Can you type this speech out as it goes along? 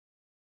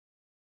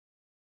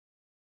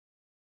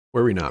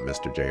Were we not,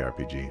 Mr.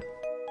 JRPG?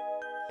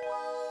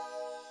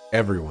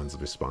 Everyone's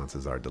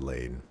responses are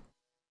delayed.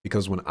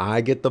 Because when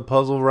I get the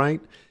puzzle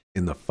right,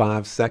 in the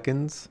 5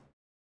 seconds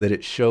that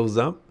it shows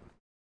up,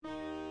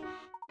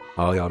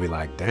 all y'all be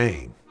like,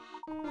 dang,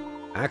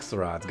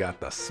 Axelrod's got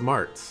the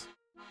smarts.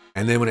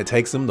 And then when it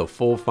takes him the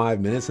full 5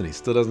 minutes and he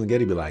still doesn't get it,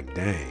 he'd be like,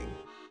 dang,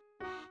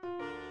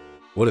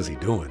 what is he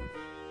doing?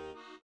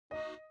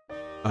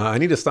 I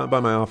need to stop by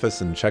my office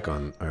and check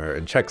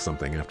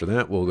something. After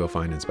that, we'll go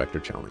find Inspector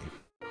Chelmy.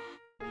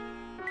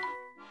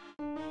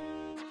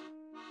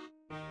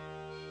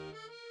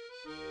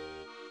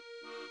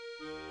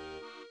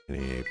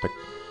 Any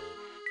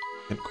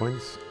hit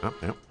coins? Oh,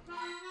 yep.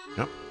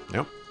 Yep.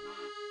 Yep.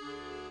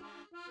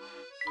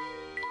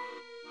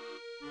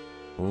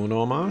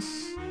 Uno más.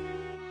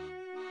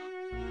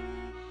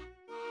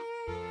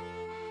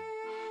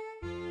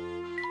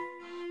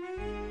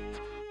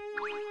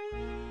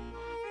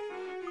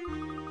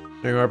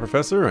 There you are,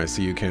 Professor. I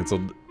see you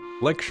canceled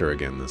lecture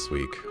again this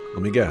week.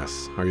 Let me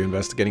guess. Are you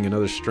investigating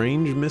another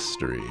strange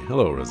mystery?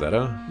 Hello,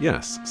 Rosetta.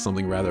 Yes,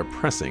 something rather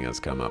pressing has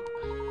come up.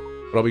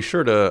 But I'll be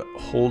sure to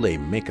hold a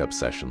makeup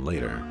session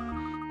later.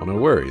 Oh, no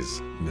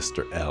worries,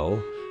 Mr.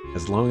 L.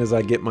 As long as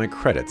I get my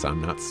credits,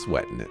 I'm not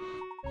sweating it.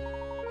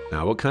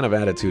 Now, what kind of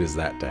attitude is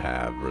that to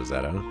have,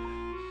 Rosetta?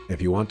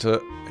 If you want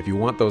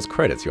those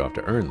credits, you have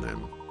to earn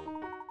them.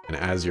 And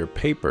as your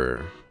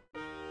paper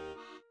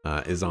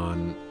is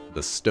on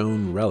the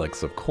stone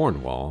relics of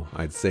Cornwall,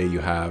 I'd say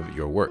you have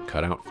your work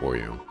cut out for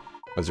you.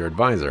 As your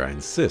advisor, I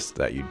insist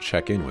that you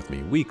check in with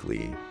me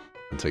weekly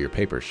until your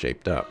paper's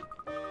shaped up.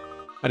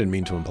 I didn't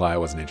mean to imply I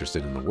wasn't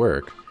interested in the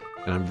work,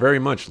 and I'm very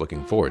much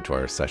looking forward to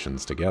our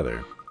sessions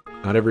together.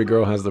 Not every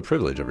girl has the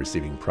privilege of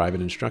receiving private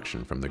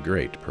instruction from the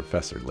great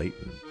Professor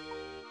Layton.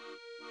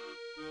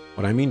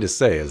 What I mean to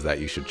say is that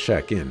you should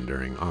check in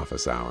during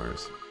office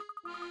hours.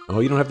 Oh,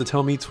 you don't have to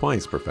tell me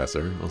twice,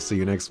 Professor. I'll see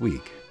you next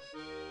week.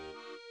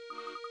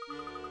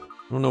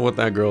 I don't know what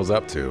that girl's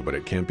up to, but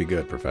it can't be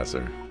good,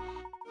 Professor.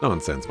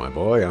 Nonsense, my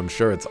boy. I'm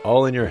sure it's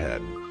all in your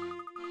head.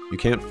 You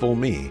can't fool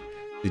me.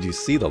 Did you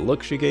see the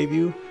look she gave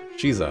you?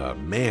 She's a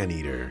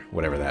man-eater,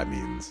 whatever that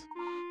means.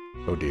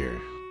 Oh dear.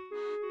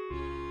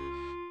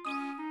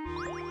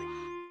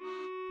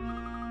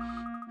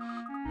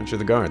 Aren't you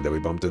the guard that we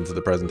bumped into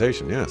the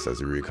presentation? Yes,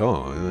 as you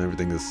recall, and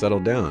everything is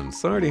settled down.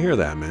 Sorry to hear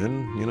that,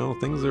 man. You know,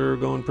 things are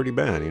going pretty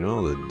bad, you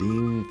know? The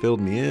dean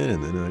filled me in,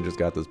 and then I just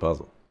got this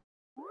puzzle.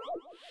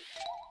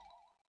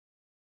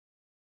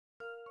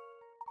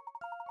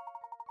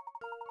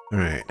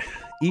 Alright.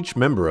 Each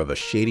member of a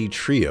shady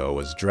trio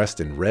was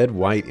dressed in red,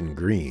 white, and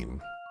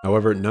green.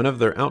 However, none of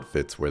their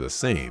outfits were the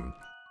same.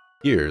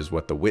 Here's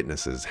what the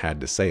witnesses had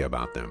to say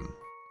about them.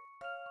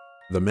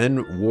 The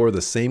men wore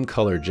the same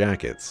color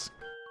jackets.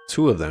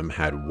 2 of them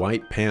had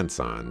white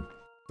pants on.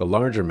 The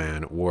larger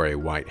man wore a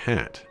white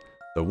hat.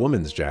 The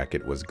woman's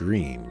jacket was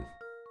green.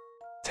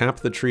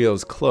 Tap the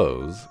trio's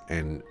clothes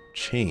and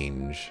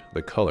change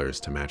the colors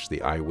to match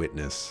the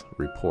eyewitness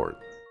report.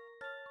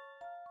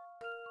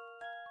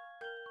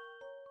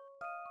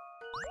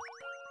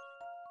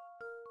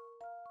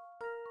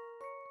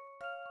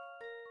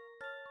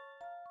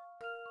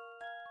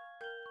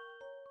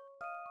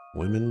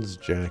 Women's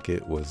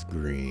jacket was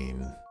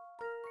green.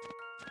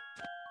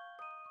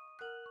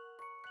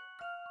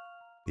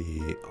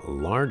 The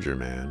larger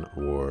man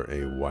wore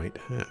a white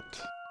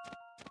hat.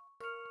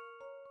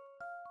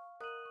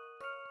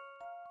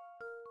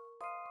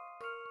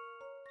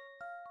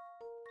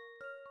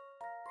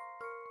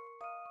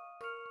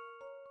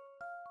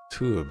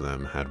 Two of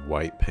them had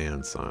white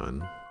pants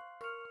on.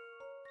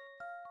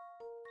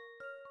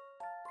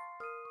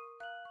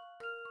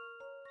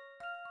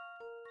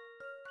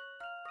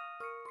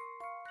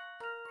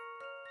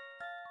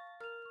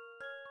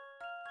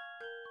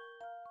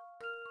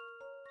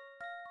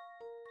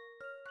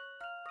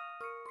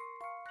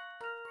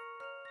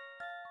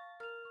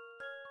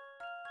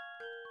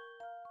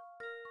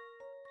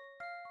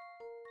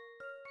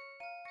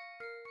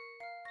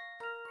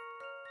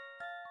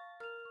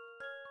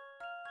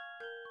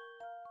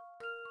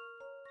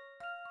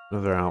 None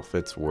of their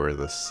outfits were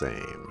the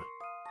same.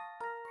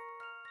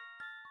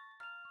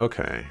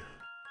 Okay,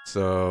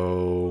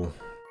 so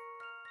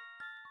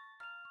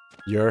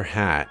your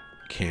hat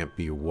can't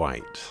be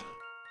white.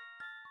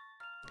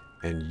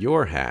 And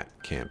your hat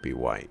can't be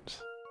white.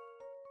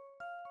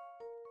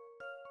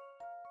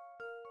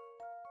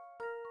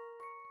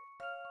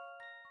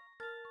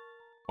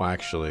 Well,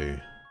 actually,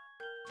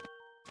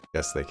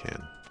 yes, they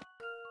can.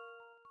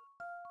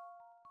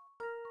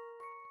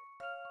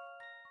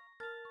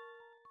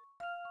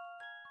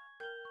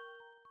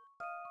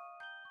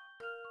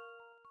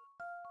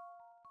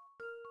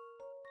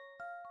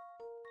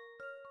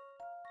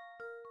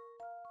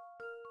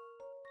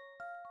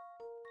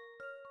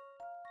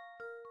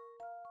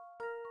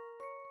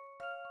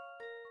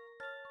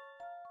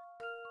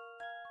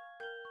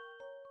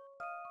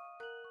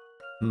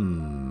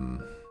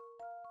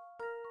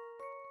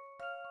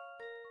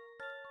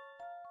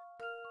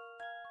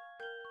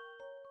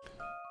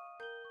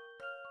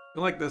 I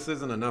feel like this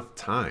isn't enough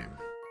time.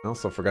 I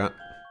also forgot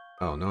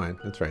Oh, no,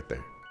 it's right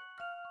there.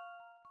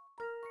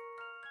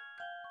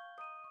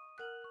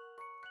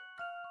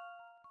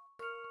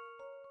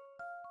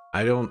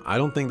 I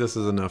don't think this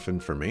is enough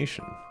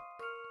information.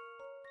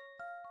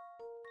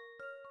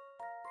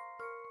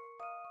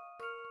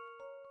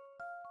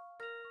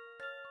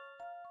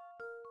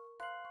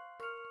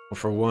 Well,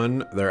 for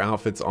one, their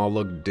outfits all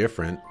look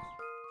different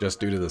just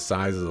due to the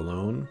sizes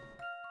alone.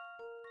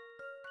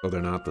 So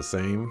they're not the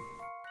same.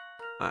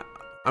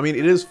 I mean,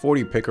 it is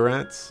 40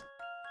 Picarats.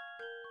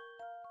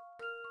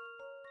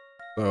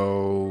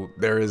 So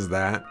there is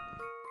that.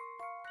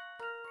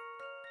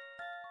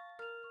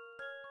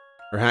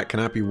 Her hat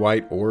cannot be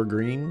white or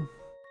green.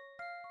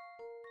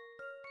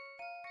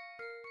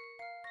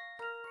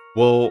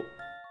 Well,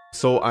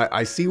 so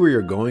I see where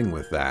you're going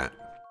with that,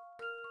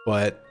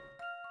 but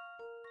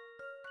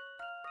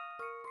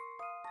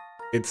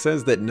it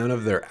says that none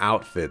of their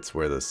outfits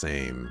were the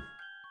same.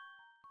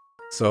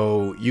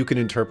 So you can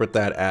interpret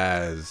that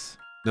as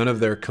none of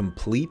their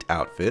complete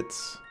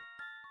outfits,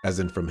 as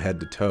in from head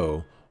to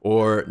toe,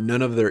 or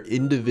none of their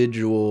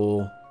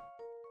individual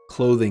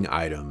clothing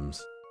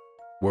items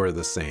were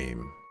the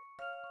same.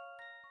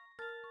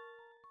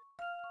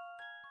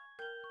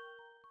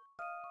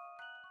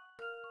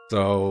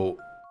 So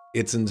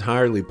it's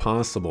entirely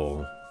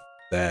possible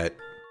that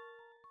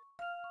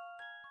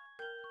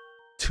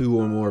two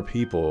or more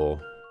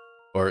people,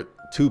 or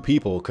two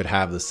people could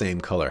have the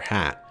same color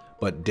hat,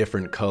 but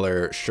different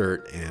color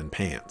shirt and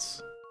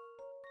pants.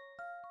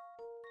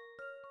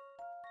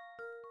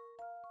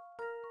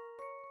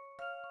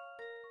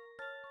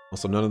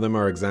 Also, none of them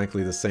are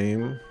exactly the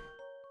same,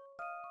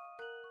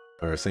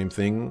 or same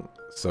thing,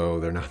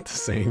 so they're not the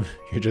same.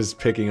 You're just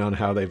picking on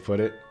how they put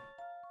it.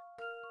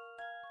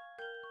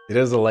 It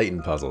is a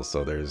Layton puzzle,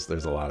 so there's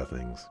a lot of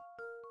things.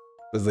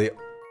 Because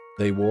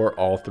they wore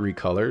all three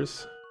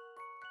colors.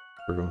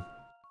 True.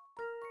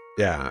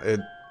 Yeah,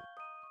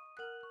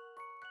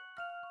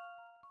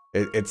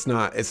 it's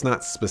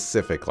not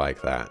specific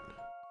like that.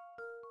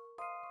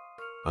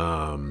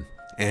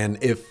 And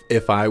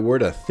if I were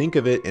to think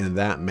of it in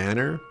that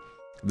manner,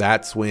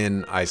 that's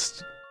when I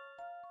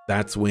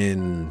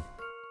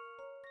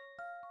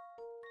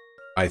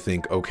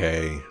think,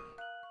 okay,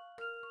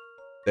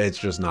 it's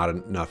just not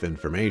enough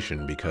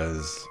information,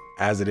 because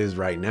as it is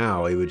right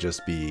now, it would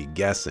just be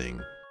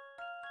guessing.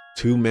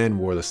 Two men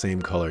wore the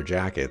same color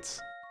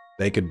jackets.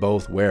 They could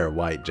both wear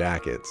white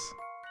jackets.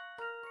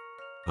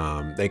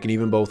 They can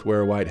even both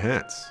wear white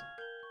hats.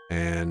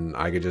 And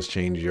I could just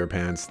change your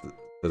pants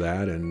to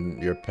that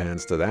and your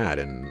pants to that.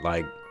 And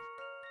like,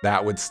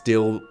 that would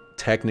still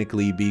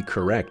technically be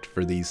correct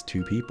for these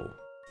two people.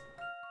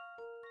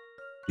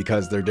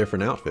 Because they're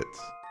different outfits.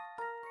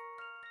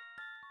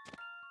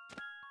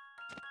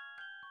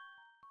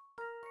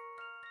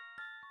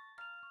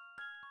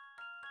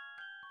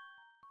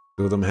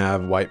 Two of them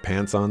have white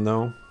pants on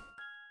though.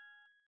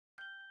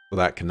 So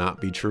that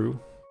cannot be true.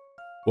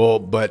 Well,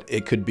 but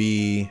it could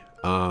be,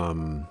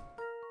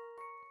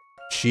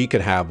 she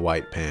could have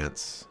white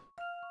pants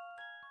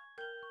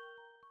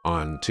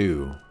on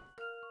too.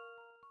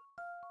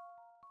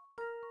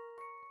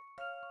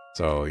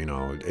 So, you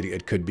know,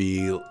 it could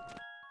be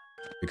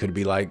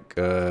like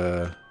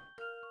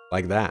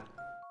that.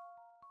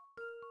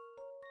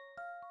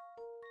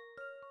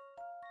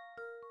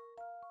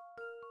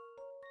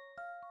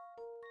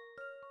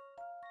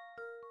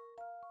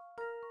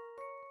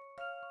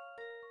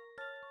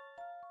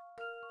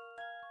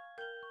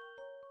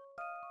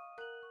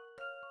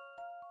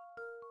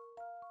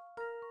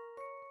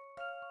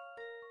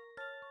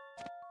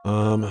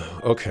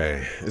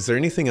 Okay. Is there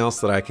anything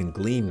else that I can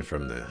glean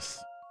from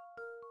this?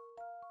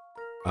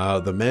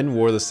 The men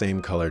wore the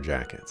same color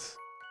jackets.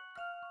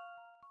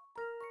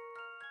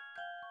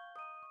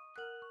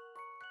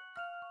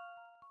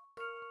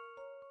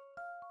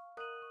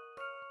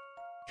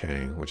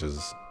 Okay, which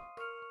is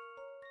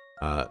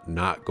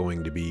not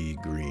going to be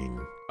green.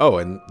 Oh,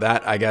 and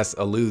that, I guess,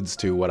 alludes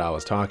to what I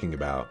was talking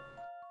about.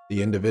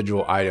 The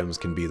individual items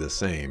can be the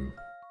same.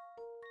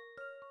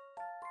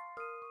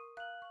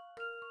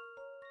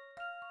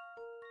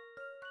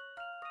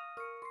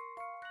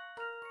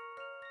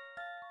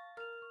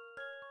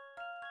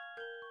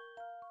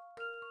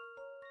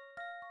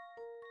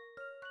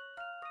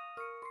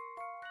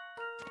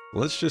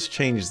 Let's just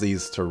change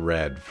these to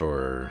red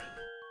for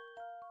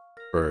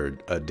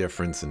a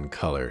difference in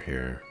color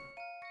here.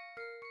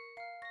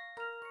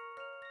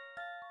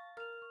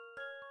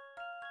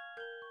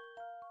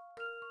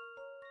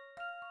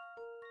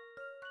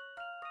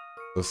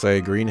 So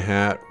say green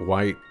hat,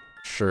 white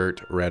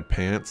shirt, red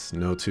pants.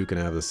 No two can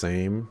have the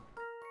same.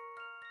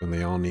 And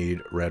they all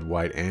need red,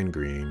 white, and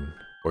green.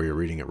 Or you're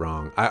reading it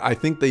wrong. I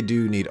think they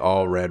do need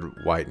all red,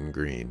 white, and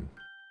green.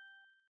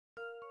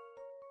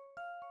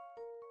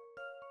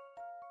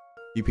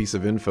 Key piece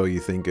of info you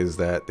think is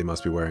that they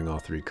must be wearing all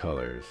three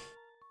colors.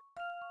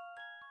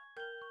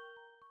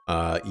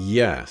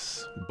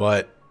 Yes,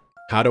 but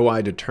how do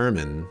I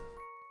determine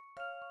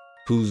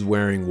who's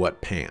wearing what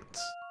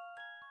pants?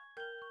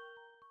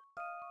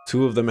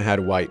 Two of them had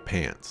white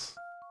pants.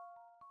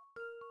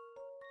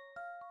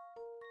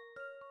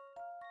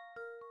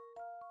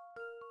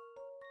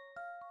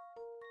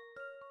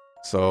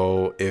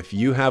 So if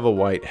you have a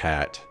white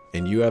hat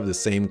and you have the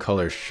same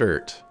color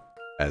shirt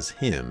as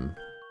him,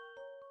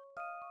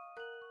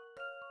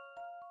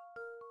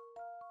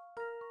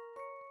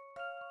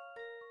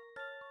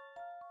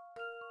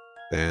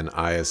 then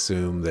I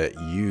assume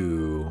that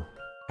you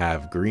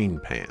have green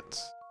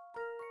pants.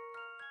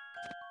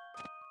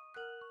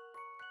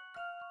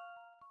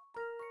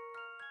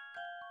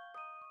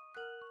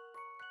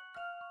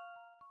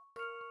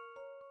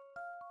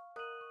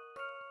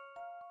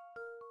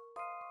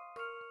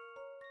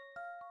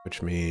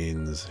 Which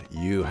means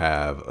you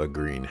have a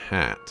green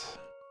hat.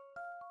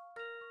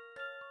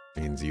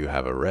 Means you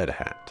have a red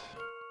hat.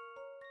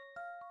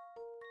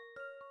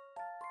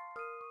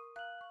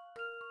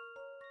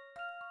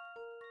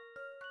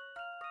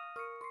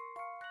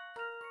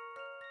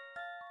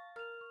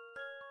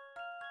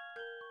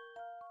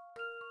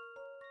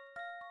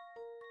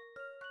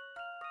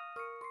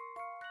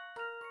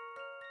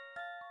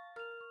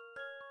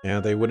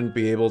 Yeah, they wouldn't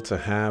be able to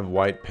have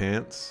white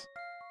pants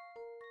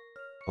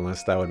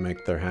unless that would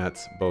make their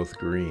hats both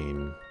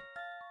green,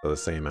 so the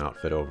same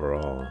outfit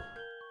overall.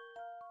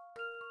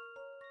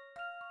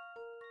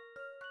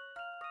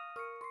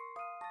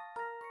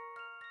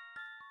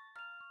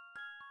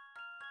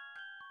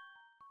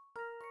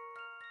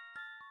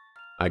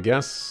 I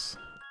guess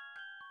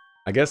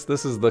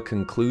this is the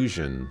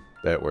conclusion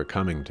that we're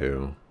coming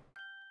to.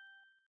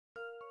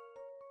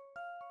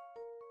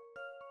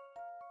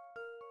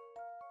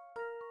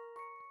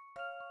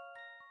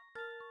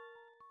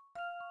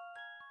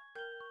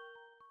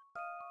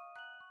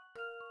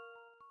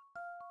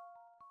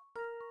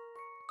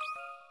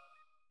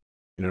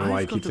 You don't know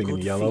why you keep thinking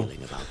yellow?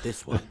 About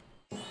this one.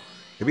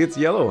 Maybe it's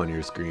yellow on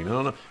your screen. I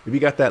don't know. Maybe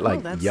you got that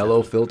like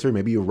yellow filter.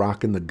 Maybe you're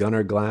rocking the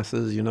Gunner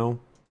glasses, you know?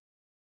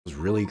 Those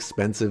really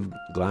expensive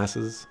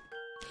glasses.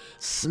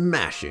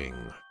 Smashing.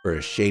 For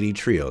a shady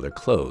trio, their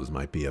clothes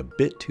might be a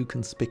bit too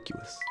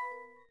conspicuous.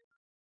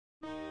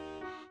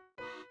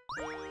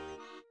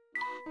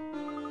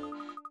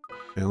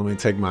 And let me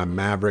take my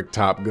Maverick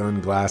Top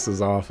Gun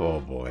glasses off. Oh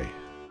boy.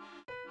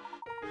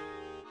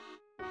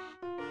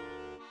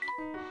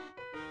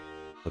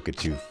 Look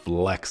at you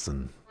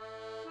flexing.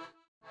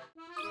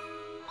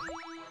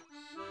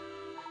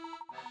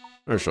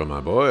 Ursula,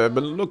 my boy, I've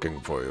been looking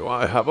for you.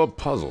 I have a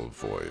puzzle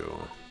for you.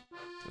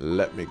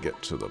 Let me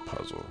get to the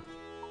puzzle.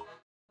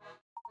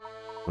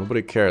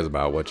 Nobody cares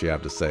about what you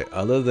have to say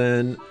other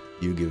than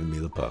you giving me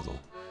the puzzle.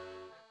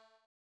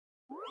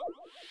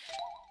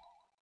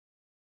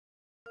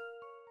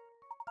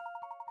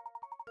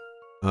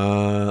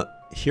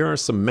 Here are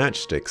some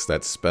matchsticks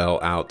that spell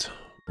out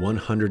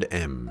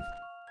 100M.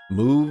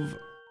 Move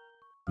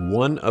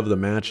one of the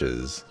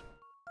matches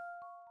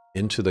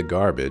into the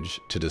garbage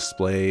to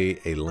display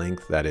a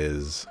length that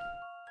is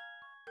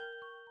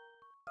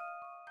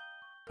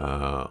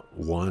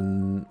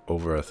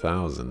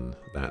 1/1000,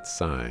 that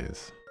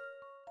size.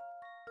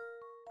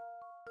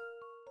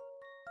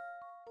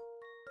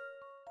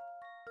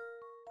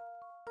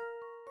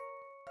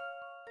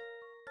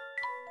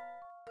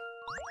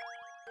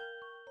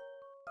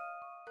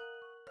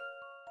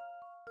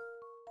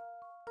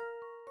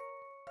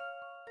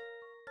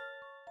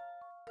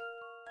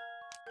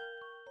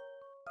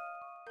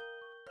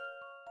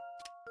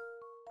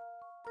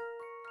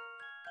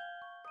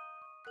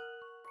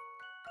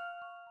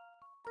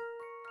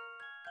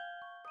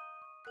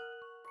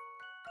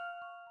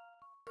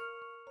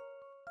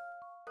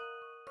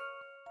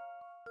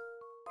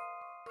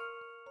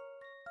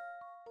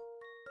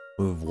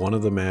 Move one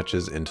of the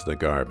matches into the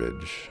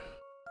garbage.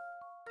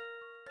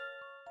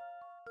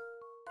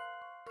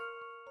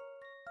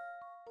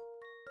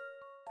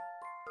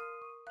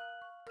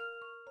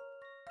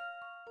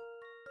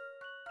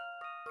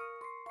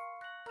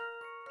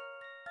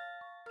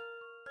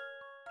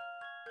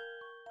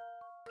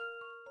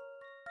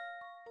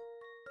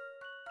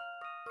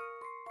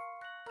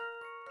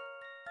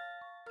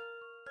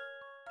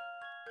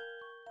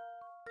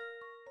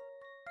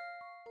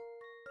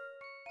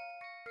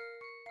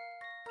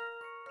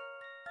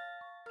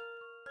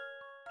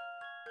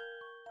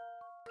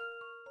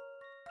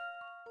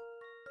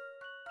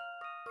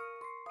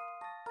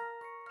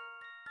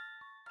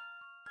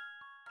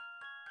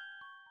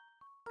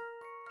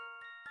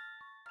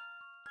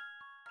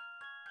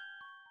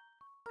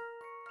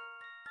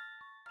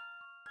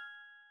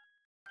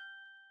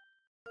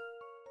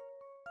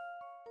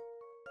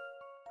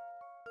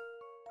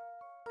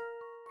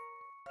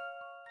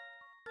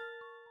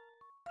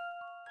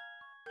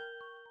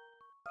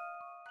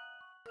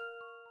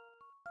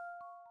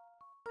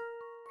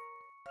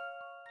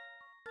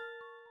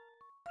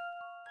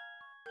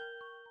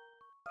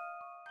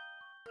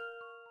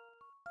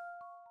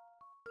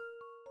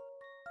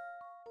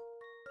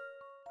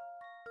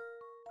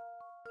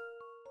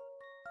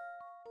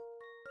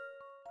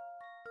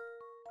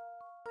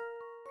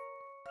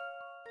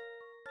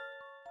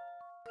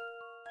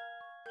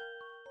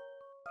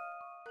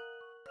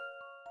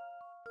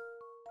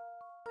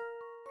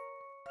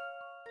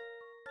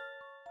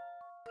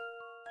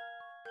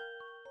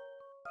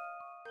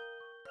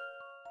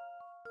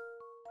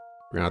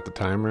 Forgot the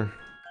timer?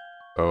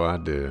 Oh, I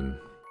did.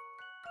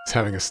 He's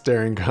having a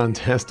staring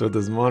contest with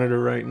his monitor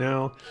right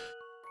now.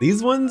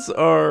 These ones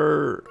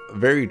are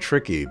very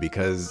tricky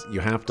because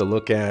you have to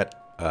look at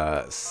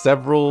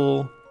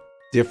several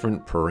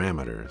different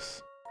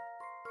parameters.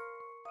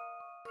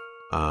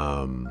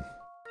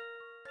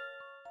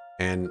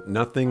 And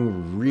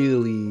nothing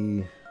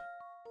really...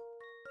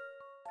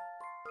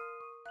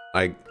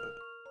 Like,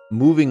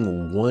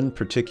 moving one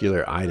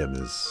particular item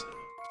is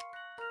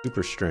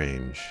super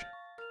strange.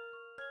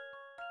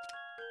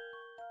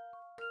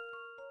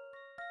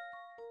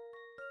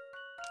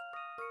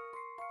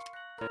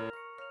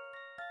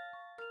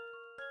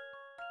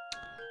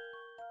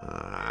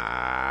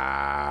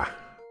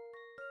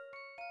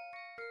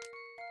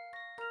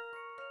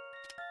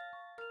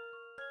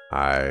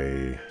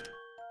 I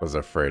was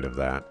afraid of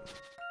that.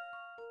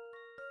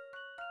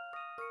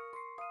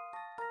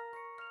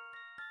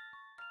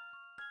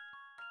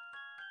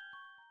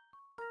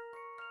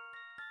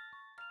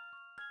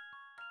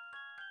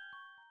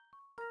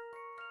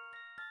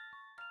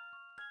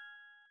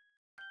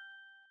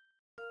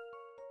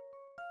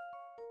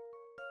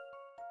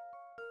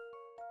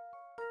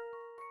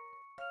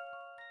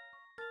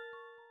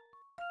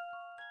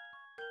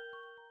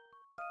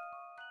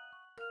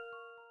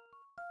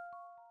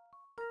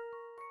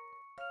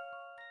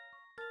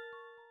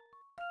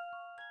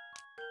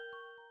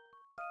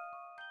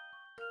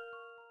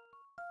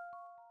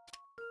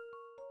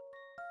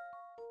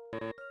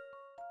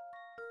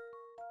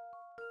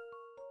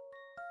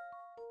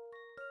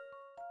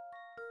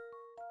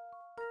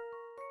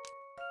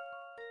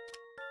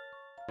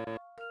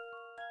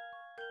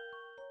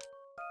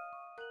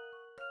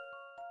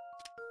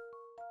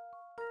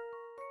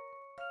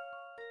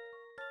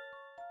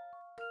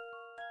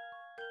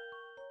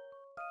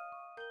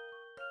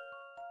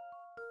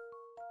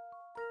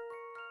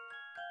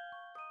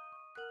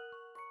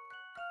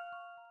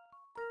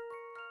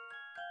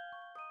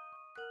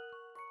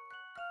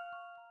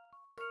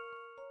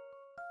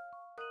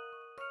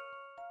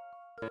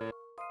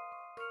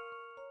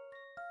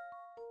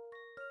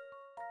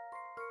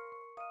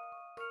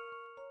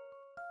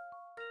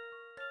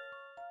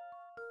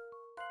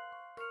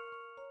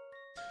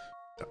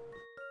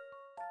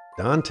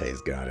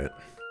 Dante's got it.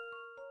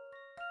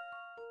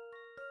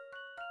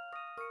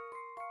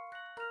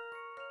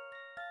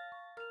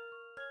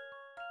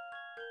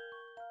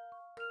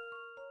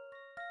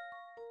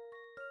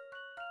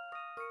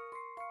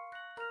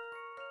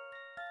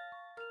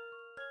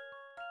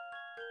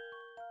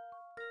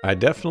 I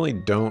definitely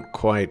don't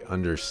quite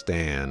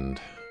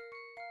understand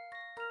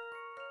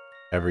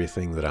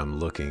everything that I'm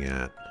looking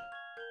at.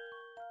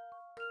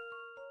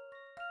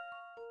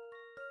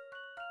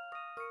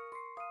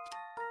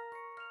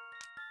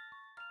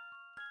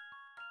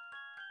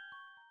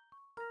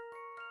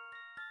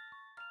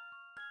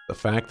 The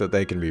fact that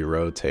they can be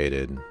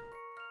rotated is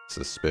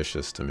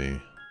suspicious to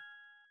me.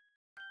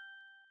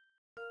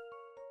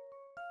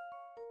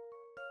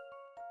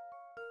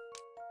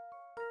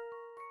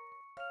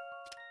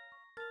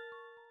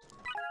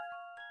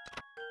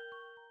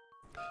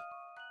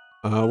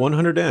 Uh,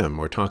 100M,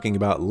 we're talking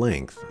about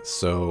length,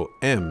 so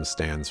M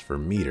stands for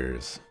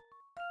meters.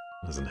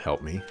 Doesn't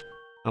help me.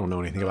 I don't know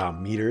anything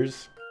about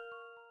meters.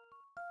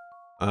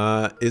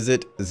 Is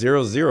it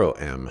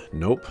 00M?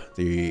 Nope.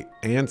 The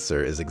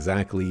answer is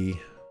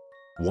exactly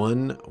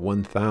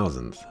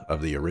 1/1000th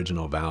of the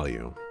original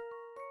value.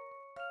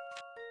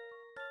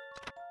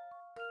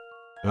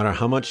 No matter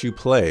how much you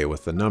play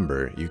with the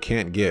number, you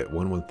can't get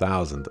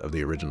 1/1000th of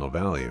the original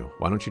value.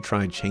 Why don't you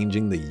try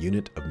changing the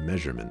unit of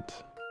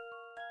measurement?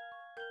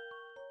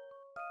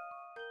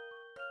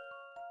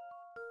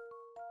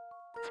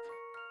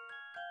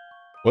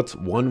 What's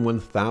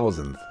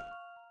 1/1000th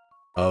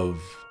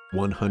of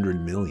 100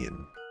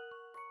 million?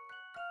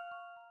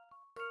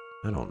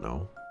 I don't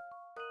know.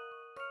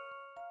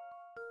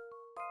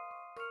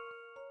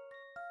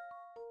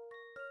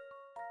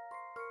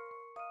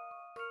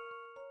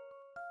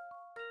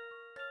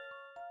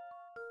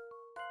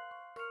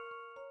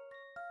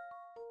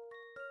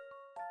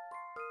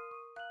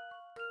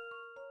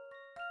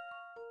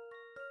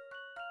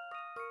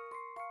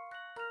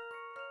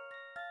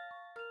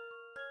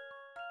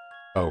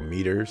 Oh,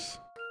 meters?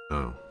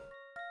 Oh.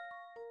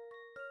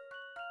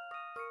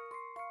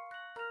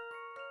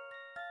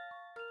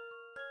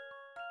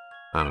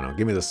 I don't know.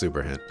 Give me the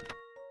super hint.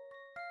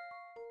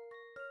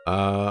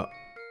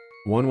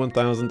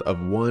 1/1000th of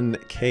 1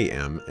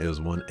 km is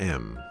 1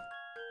 m.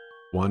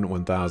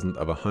 1/1000th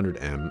of 100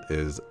 m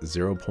is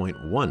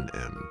 0.1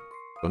 m.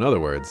 So in other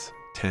words,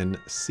 10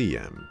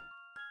 cm.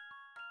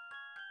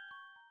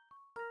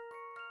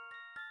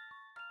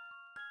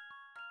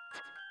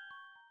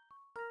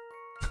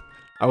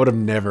 I would have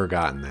never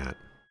gotten that.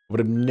 Would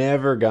have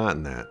never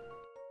gotten that.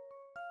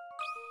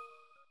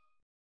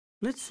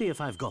 Let's see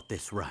if I've got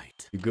this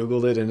right. You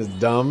Googled it and it's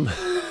dumb.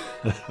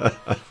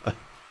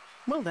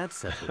 Well, that's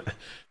settled.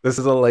 This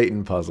is a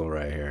Layton puzzle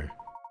right here.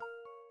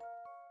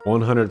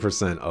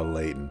 100% a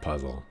Layton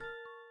puzzle.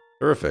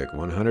 Terrific.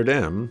 100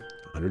 m,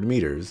 100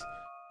 meters,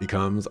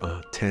 becomes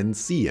 10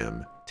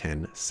 cm,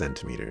 10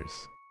 centimeters.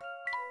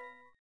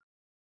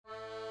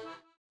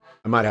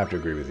 I might have to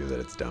agree with you that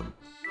it's dumb.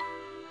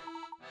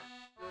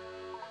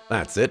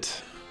 That's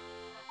it.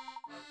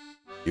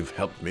 You've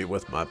helped me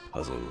with my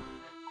puzzle.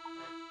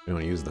 You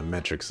don't use the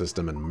metric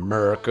system in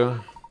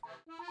America.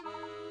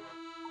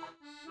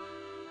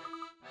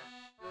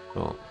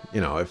 Well, you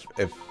know,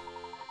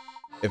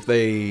 if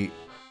they...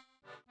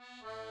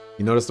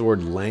 You noticed the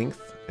word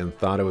length and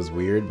thought it was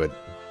weird, but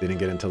didn't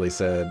get until they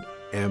said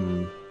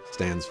M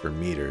stands for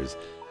meters.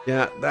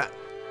 Yeah,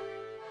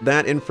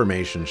 that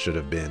information should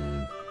have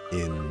been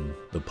in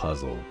the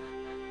puzzle.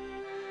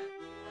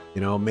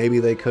 You know, maybe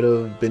they could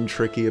have been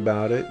tricky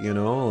about it, you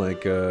know,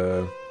 like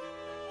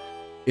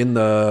in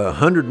the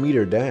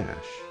 100-meter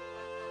dash,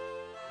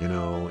 you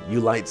know, you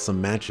light some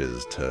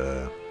matches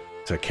to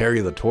carry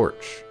the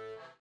torch.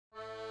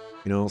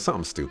 You know,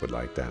 something stupid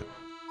like that.